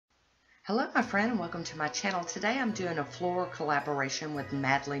Hello my friend and welcome to my channel. Today I'm doing a floral collaboration with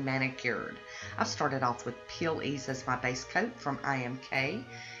Madly Manicured. I've started off with Peeleze as my base coat from IMK,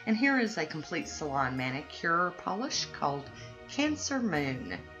 and here is a complete salon manicure polish called Cancer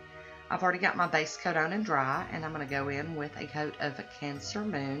Moon. I've already got my base coat on and dry, and I'm going to go in with a coat of Cancer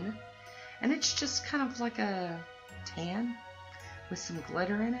Moon, and it's just kind of like a tan with some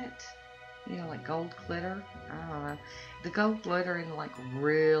glitter in it. You know, like gold glitter. I don't know. The gold glittering like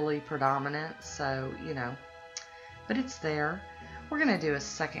really predominant, so, you know, but it's there. We're going to do a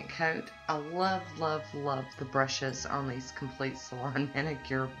second coat. I love, love, love the brushes on these complete salon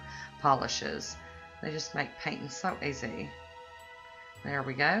manicure polishes. They just make painting so easy. There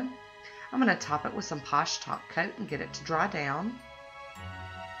we go. I'm going to top it with some Poshe top coat and get it to dry down.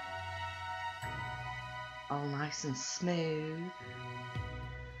 All nice and smooth.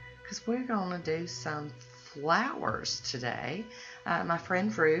 Because we're going to do some flowers today. My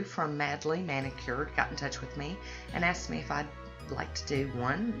friend Rue from Madly Manicured got in touch with me and asked me if I'd like to do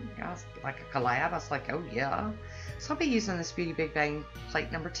one, like a collab. I was like, oh yeah. So I'll be using this Beauty Big Bang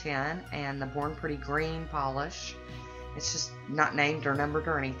plate number 10 and the Born Pretty Green polish. It's just not named or numbered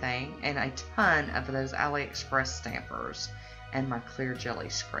or anything, and a ton of those AliExpress stampers and my clear jelly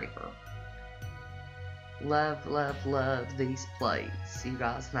scraper. Love, love, love these plates, you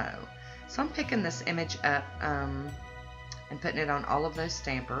guys know. So I'm picking this image up and putting it on all of those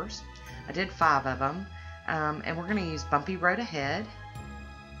stampers. I did 5 of them, and we're going to use Bumpy Road Ahead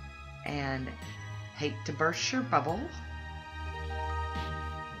and Hate to Burst Your Bubble,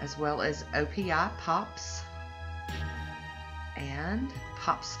 as well as OPI Pops and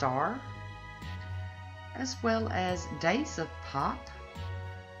Pop Star, as well as Days of Pop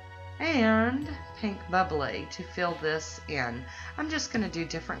and Pink Bubbly to fill this in. I'm just going to do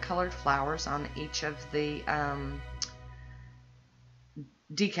different colored flowers on each of the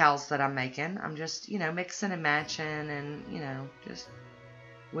decals that I'm making. I'm just, you know, mixing and matching and, you know, just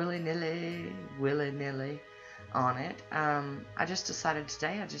willy-nilly on it. I just decided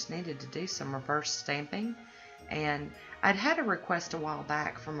today I just needed to do some reverse stamping, and I'd had a request a while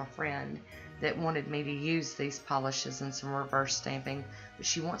back from a friend that wanted me to use these polishes and some reverse stamping, but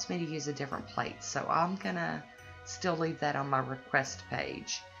she wants me to use a different plate, so I'm gonna still leave that on my request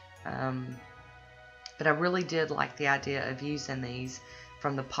page. But I really did like the idea of using these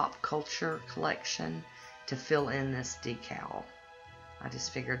from the Pop Culture collection to fill in this decal. I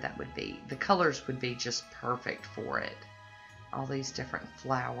just figured that would be, the colors would be just perfect for it. All these different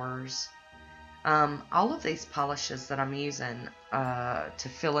flowers. All of these polishes that I'm using to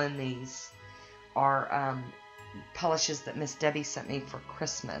fill in these are polishes that Miss Debbie sent me for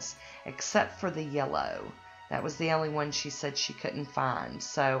Christmas, except for the yellow. That was the only one she said she couldn't find.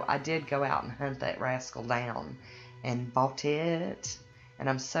 So I did go out and hunt that rascal down and bought it, and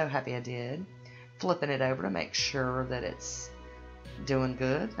I'm so happy I did. Flipping it over to make sure that it's doing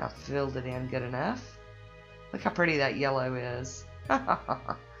good. I filled it in good enough. Look how pretty that yellow is.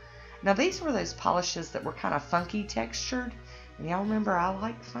 Now these were those polishes that were kind of funky textured, and y'all remember I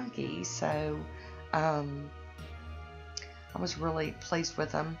like funky, so I was really pleased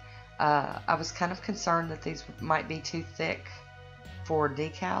with them. I was kind of concerned that these might be too thick for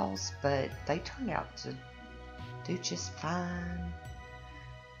decals, but they turned out to do just fine.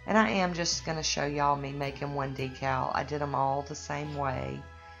 And I am just going to show y'all me making one decal. I did them all the same way.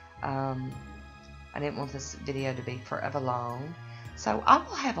 I didn't want this video to be forever long. So I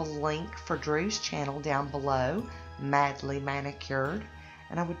will have a link for Drew's channel down below, Madly Manicured,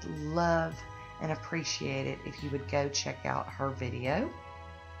 and I would love and appreciate it if you would go check out her video.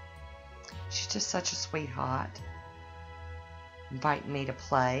 She's just such a sweetheart, inviting me to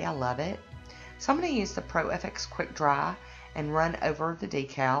play. I love it. So I'm going to use the Pro FX Quick Dry and run over the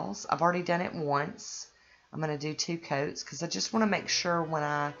decals. I've already done it once. I'm going to do 2 coats because I just want to make sure when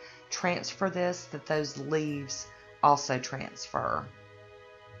I transfer this that those leaves also transfer.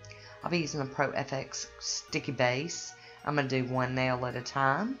 I'll be using the Pro FX Sticky Base. I'm going to do 1 nail at a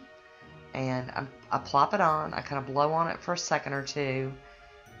time, and I plop it on. I kind of blow on it for a second or two,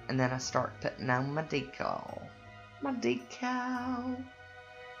 and then I start putting on my decal. My decal.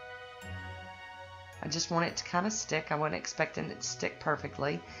 I just want it to kind of stick. I wasn't expecting it to stick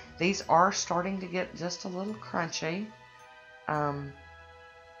perfectly. These are starting to get just a little crunchy.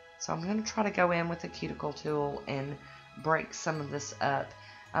 So I'm going to try to go in with the cuticle tool and break some of this up.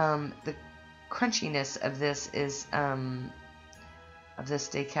 The crunchiness of this is of this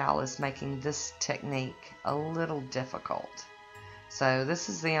decal is making this technique a little difficult. So this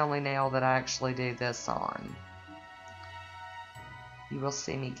is the only nail that I actually do this on. You will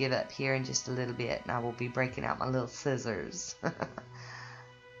see me give up here in just a little bit, and I will be breaking out my little scissors.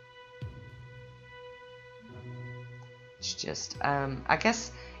 It's just, I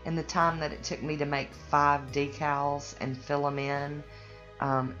guess in the time that it took me to make 5 decals and fill them in,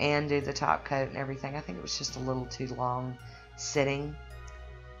 and do the top coat and everything, I think it was just a little too long sitting.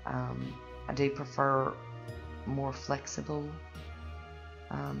 I do prefer more flexible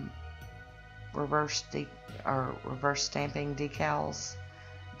reverse stamping decals,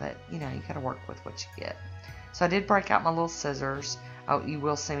 but you know, you gotta work with what you get. So I did break out my little scissors. Oh, you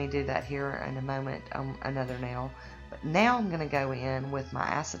will see me do that here in a moment on another nail. But now I'm going to go in with my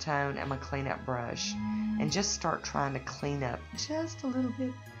acetone and my cleanup brush and just start trying to clean up just a little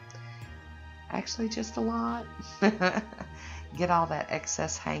bit. Actually, just a lot. Get all that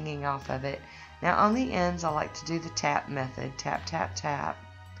excess hanging off of it. Now on the ends, I like to do the tap method. Tap, tap, tap.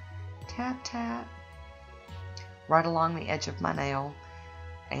 Tap, tap. Right along the edge of my nail.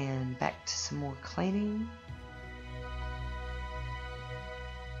 And back to some more cleaning.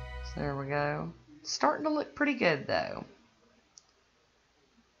 So there we go. Starting to look pretty good though.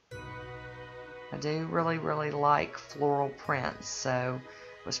 I do really, really like floral prints, so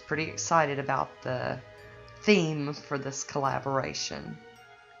I was pretty excited about the theme for this collaboration.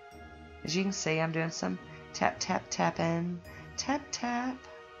 As you can see, I'm doing some tap, tap, tapping. Tap, tap.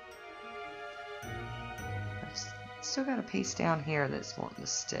 I've still got a piece down here that's wanting to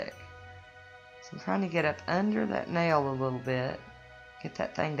stick. So I'm trying to get up under that nail a little bit. Get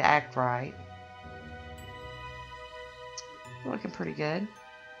that thing to act right. Looking pretty good.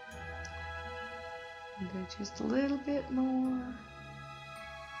 Do just a little bit more.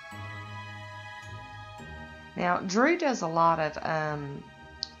 Now, Drew does a lot of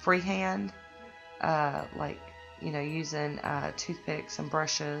freehand, like, you know, using toothpicks and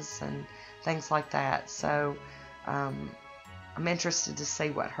brushes and things like that. So, I'm interested to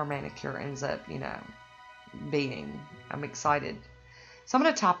see what her manicure ends up, you know, being. I'm excited. So I'm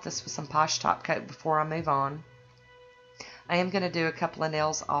going to top this with some Poshe top coat before I move on. I am going to do a couple of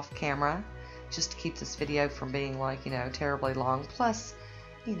nails off camera just to keep this video from being like, you know, terribly long. Plus,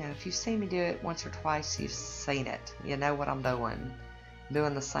 you know, if you've seen me do it once or twice, you've seen it. You know what I'm doing. I'm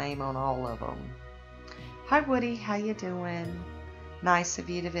doing the same on all of them. Hi Woody, how you doing? Nice of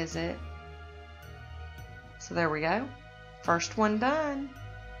you to visit. So there we go. First one done.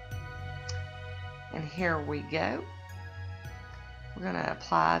 And here we go. We're going to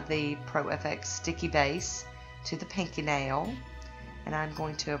apply the Pro FX Sticky Base to the pinky nail, and I'm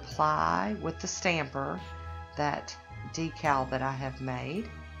going to apply with the stamper that decal that I have made.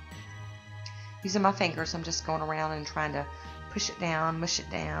 Using my fingers, I'm just going around and trying to push it down, mush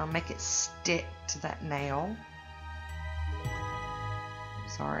it down, make it stick to that nail.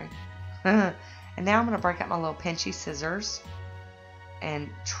 Sorry. And now I'm going to break out my little pinchy scissors and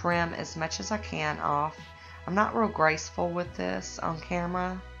trim as much as I can off. I'm not real graceful with this on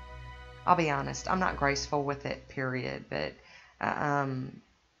camera. I'll be honest, I'm not graceful with it, period. But,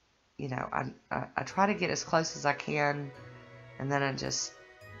 you know, I try to get as close as I can, and then I just,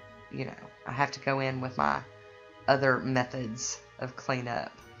 you know, I have to go in with my other methods of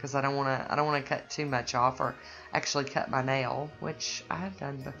cleanup because I don't want to cut too much off or actually cut my nail, which I have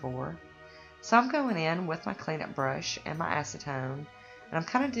done before. So I'm going in with my cleanup brush and my acetone, and I'm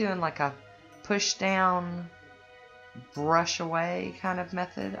kind of doing like a push down, brush away kind of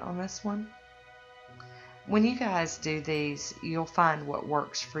method on this one. When you guys do these, you'll find what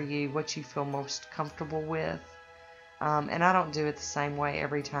works for you, what you feel most comfortable with. And I don't do it the same way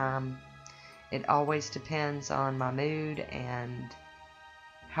every time. It always depends on my mood and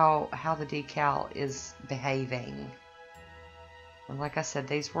how the decal is behaving. And like I said,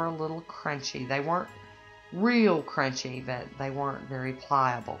 these were a little crunchy. They weren't real crunchy, but they weren't very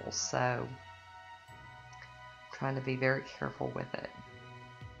pliable. So trying to be very careful with it.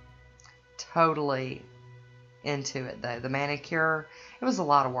 Totally into it though. The manicure, it was a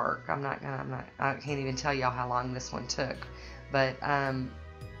lot of work. I can't even tell y'all how long this one took, but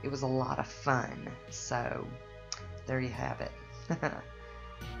it was a lot of fun. So there you have it.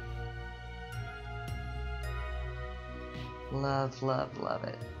 Love, love, love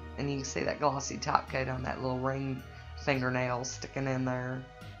it. And you can see that glossy top coat on that little ring fingernail sticking in there.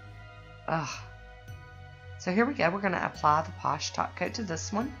 Ugh. So here we go. We're going to apply the Poshe top coat to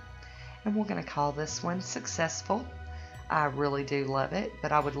this one. And we're going to call this one successful. I really do love it,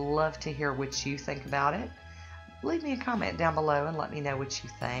 but I would love to hear what you think about it. Leave me a comment down below and let me know what you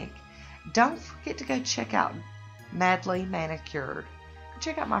think. Don't forget to go check out Madly Manicured.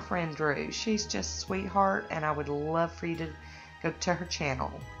 Check out my friend Drew. She's just a sweetheart, and I would love for you to go to her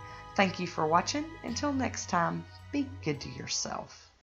channel. Thank you for watching. Until next time, be good to yourself.